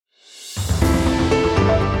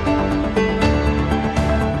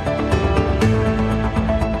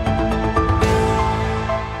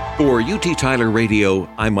For UT Tyler Radio,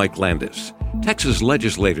 I'm Mike Landis. Texas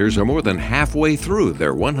legislators are more than halfway through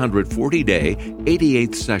their 140-day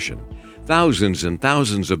 88th session. Thousands and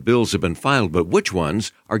thousands of bills have been filed, but which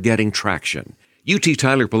ones are getting traction? UT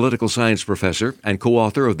Tyler political science professor and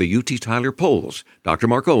co-author of the UT Tyler polls, Dr.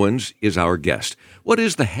 Mark Owens, is our guest. What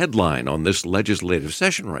is the headline on this legislative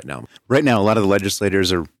session right now? Right now, a lot of the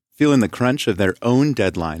legislators are feeling the crunch of their own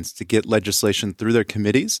deadlines to get legislation through their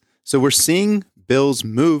committees. So we're seeing bills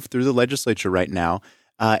move through the legislature right now,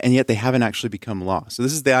 and yet they haven't actually become law. So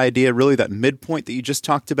this is the idea, really, that midpoint that you just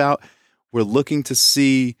talked about. We're looking to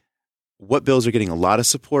see what bills are getting a lot of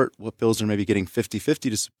support, what bills are maybe getting 50-50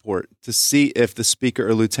 to support, to see if the speaker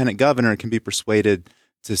or lieutenant governor can be persuaded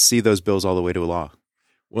to see those bills all the way to a law.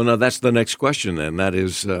 Well, now that's the next question then. That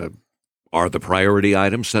is, are the priority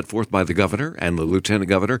items set forth by the governor and the lieutenant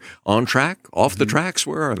governor on track, off the tracks?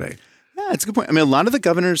 Where are they? Yeah, it's a good point. I mean, a lot of the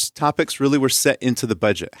governor's topics really were set into the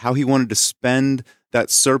budget, how he wanted to spend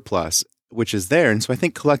that surplus, which is there. And so I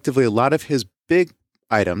think collectively, a lot of his big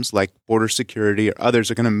items like border security or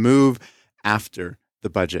others are going to move after the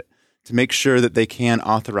budget to make sure that they can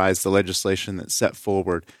authorize the legislation that's set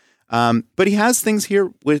forward. But he has things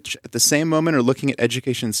here which at the same moment are looking at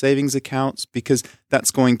education savings accounts, because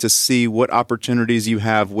that's going to see what opportunities you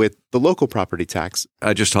have with the local property tax.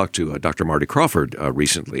 I just talked to Dr. Marty Crawford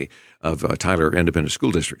recently of Tyler Independent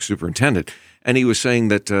School District superintendent, and he was saying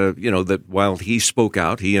that, that while he spoke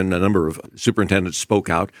out, he and a number of superintendents spoke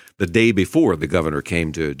out the day before the governor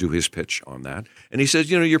came to do his pitch on that. And he says,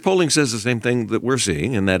 your polling says the same thing that we're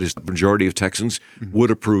seeing, and that is the majority of Texans would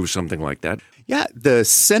approve something like that. Yeah, the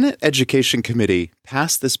Senate Education Committee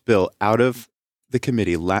passed this bill out of the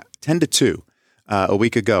committee 10-2 a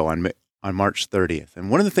week ago on March 30th. And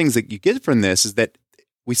one of the things that you get from this is that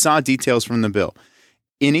we saw details from the bill.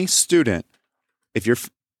 Any student, if you're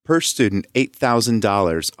per student,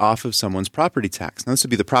 $8,000 off of someone's property tax. Now, this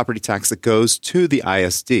would be the property tax that goes to the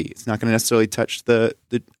ISD. It's not going to necessarily touch the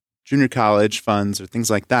junior college funds or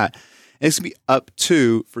things like that. And it's going to be up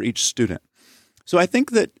to for each student. So I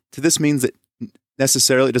think that this means that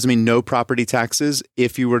necessarily it doesn't mean no property taxes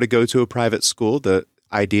if you were to go to a private school. The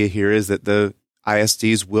idea here is that the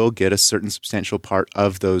ISDs will get a certain substantial part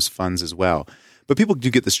of those funds as well. But people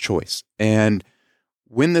do get this choice. And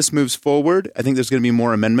when this moves forward, I think there's going to be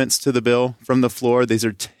more amendments to the bill from the floor. These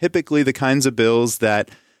are typically the kinds of bills that,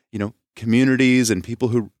 communities and people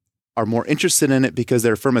who are more interested in it because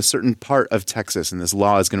they're from a certain part of Texas, and this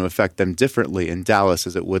law is going to affect them differently in Dallas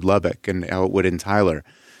as it would Lubbock and how it would in Tyler.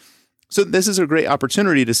 So this is a great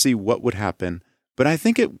opportunity to see what would happen. But I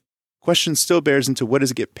think question still bears into what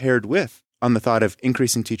does it get paired with on the thought of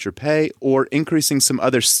increasing teacher pay or increasing some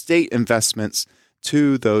other state investments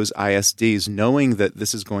to those ISDs, knowing that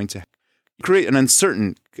this is going to create an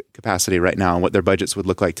uncertain capacity right now on what their budgets would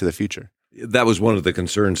look like to the future. That was one of the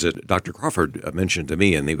concerns that Dr. Crawford mentioned to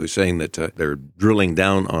me, and he was saying that they're drilling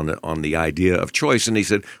down on the idea of choice. And he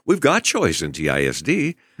said, we've got choice in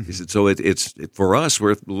TISD. He said, so it's for us,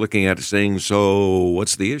 we're looking at it saying, so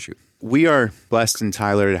what's the issue? We are blessed in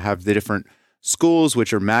Tyler to have the different schools,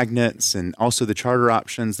 which are magnets, and also the charter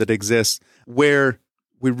options that exist, where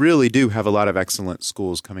we really do have a lot of excellent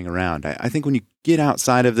schools coming around. I think when you get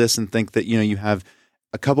outside of this and think that, you have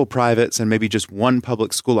a couple privates and maybe just one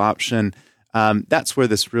public school option, that's where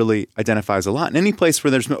this really identifies a lot. And any place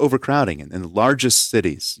where there's no overcrowding in the largest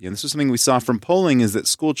cities. This is something we saw from polling, is that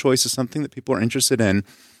school choice is something that people are interested in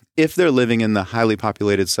if they're living in the highly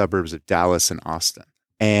populated suburbs of Dallas and Austin.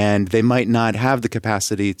 And they might not have the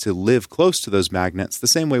capacity to live close to those magnets the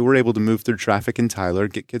same way we're able to move through traffic in Tyler,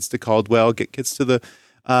 get kids to Caldwell, get kids to the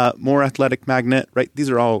more athletic magnet, right? These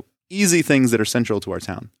are all easy things that are central to our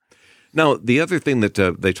town. Now, the other thing that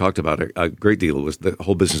they talked about a great deal was the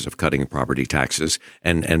whole business of cutting property taxes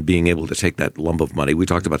and being able to take that lump of money. We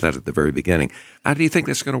talked about that at the very beginning. How do you think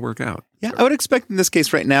that's going to work out? Yeah, I would expect in this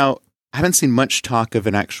case right now, I haven't seen much talk of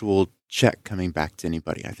an actual check coming back to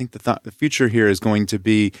anybody. I think the future here is going to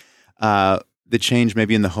be the change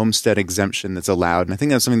maybe in the homestead exemption that's allowed. And I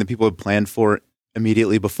think that's something that people have planned for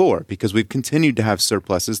immediately before, because we've continued to have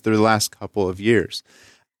surpluses through the last couple of years.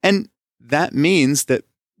 And that means that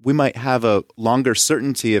we might have a longer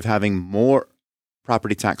certainty of having more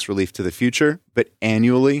property tax relief to the future, but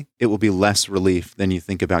annually it will be less relief than you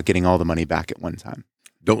think about getting all the money back at one time.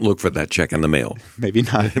 Don't look for that check in the mail. Maybe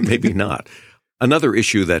not. Maybe not. Another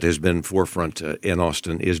issue that has been forefront in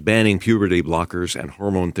Austin is banning puberty blockers and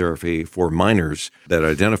hormone therapy for minors that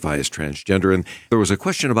identify as transgender. And there was a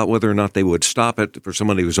question about whether or not they would stop it for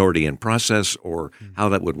somebody who's already in process or how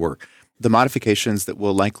that would work. The modifications that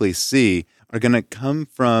we'll likely see are going to come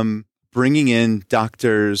from bringing in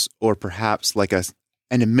doctors or perhaps like a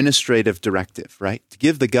an administrative directive, right? To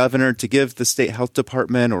give the governor, to give the state health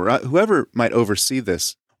department, or whoever might oversee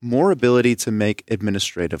this, more ability to make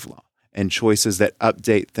administrative law and choices that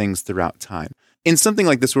update things throughout time. In something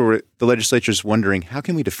like this where the legislature is wondering, how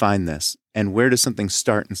can we define this and where does something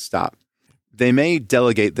start and stop? They may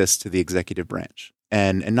delegate this to the executive branch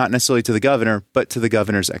and not necessarily to the governor, but to the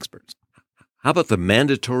governor's experts. How about the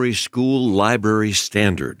mandatory school library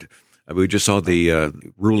standard? We just saw the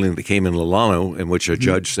ruling that came in Lalano in which a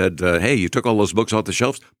judge said, hey, you took all those books off the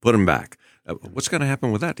shelves, put them back. What's going to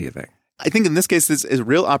happen with that, do you think? I think in this case, this is a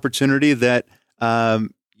real opportunity that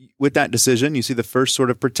with that decision, you see the first sort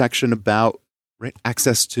of protection about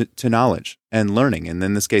access to knowledge and learning. And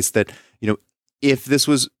in this case that, if this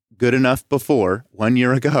was good enough before 1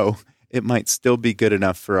 year ago, it might still be good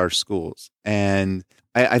enough for our schools. And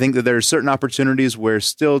I think that there are certain opportunities where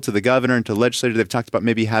still to the governor and to legislature, they've talked about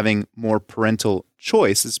maybe having more parental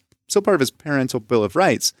choice. It's still part of his parental Bill of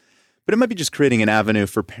Rights, but it might be just creating an avenue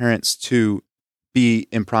for parents to be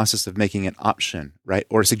in process of making an option, right?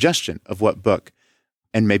 Or a suggestion of what book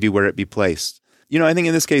and maybe where it be placed. I think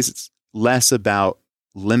in this case, it's less about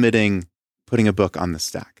limiting putting a book on the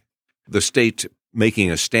stack. The state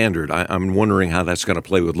making a standard, I'm wondering how that's going to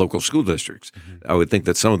play with local school districts. I would think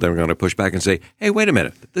that some of them are going to push back and say, hey, wait a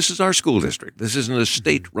minute, this is our school district. This isn't a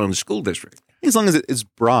state-run school district. As long as it is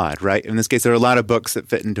broad, right? In this case, there are a lot of books that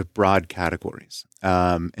fit into broad categories.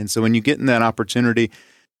 And so when you get in that opportunity,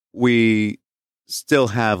 we still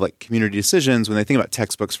have like community decisions when they think about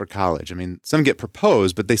textbooks for college. I mean, some get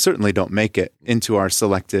proposed, but they certainly don't make it into our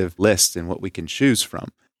selective list and what we can choose from.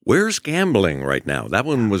 Where's gambling right now? That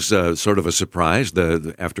one was sort of a surprise.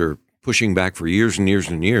 After pushing back for years and years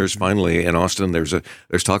and years, finally in Austin, there's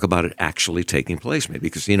talk about it actually taking place. Maybe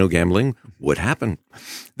casino gambling would happen.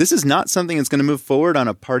 This is not something that's going to move forward on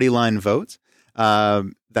a party line vote.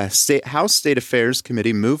 The House State Affairs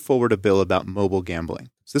Committee moved forward a bill about mobile gambling.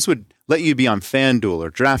 So this would let you be on FanDuel or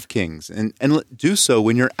DraftKings and do so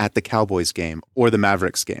when you're at the Cowboys game or the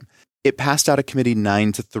Mavericks game. It passed out of committee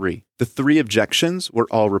 9-3. The 3 objections were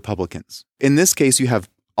all Republicans. In this case, you have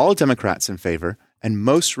all Democrats in favor and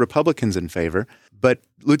most Republicans in favor, but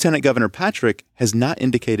Lieutenant Governor Patrick has not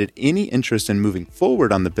indicated any interest in moving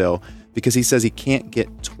forward on the bill because he says he can't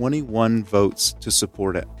get 21 votes to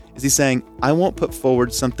support it. Is he saying, I won't put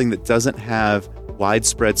forward something that doesn't have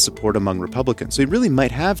widespread support among Republicans? So he really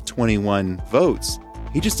might have 21 votes.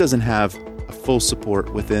 He just doesn't have a full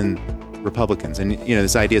support within Republicans. And,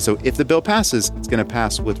 this idea, so if the bill passes, it's going to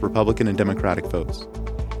pass with Republican and Democratic votes.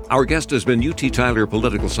 Our guest has been UT Tyler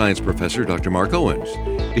political science professor Dr. Mark Owens.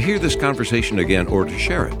 To hear this conversation again or to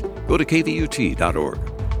share it, go to kvut.org.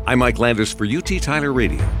 I'm Mike Landis for UT Tyler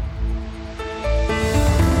Radio.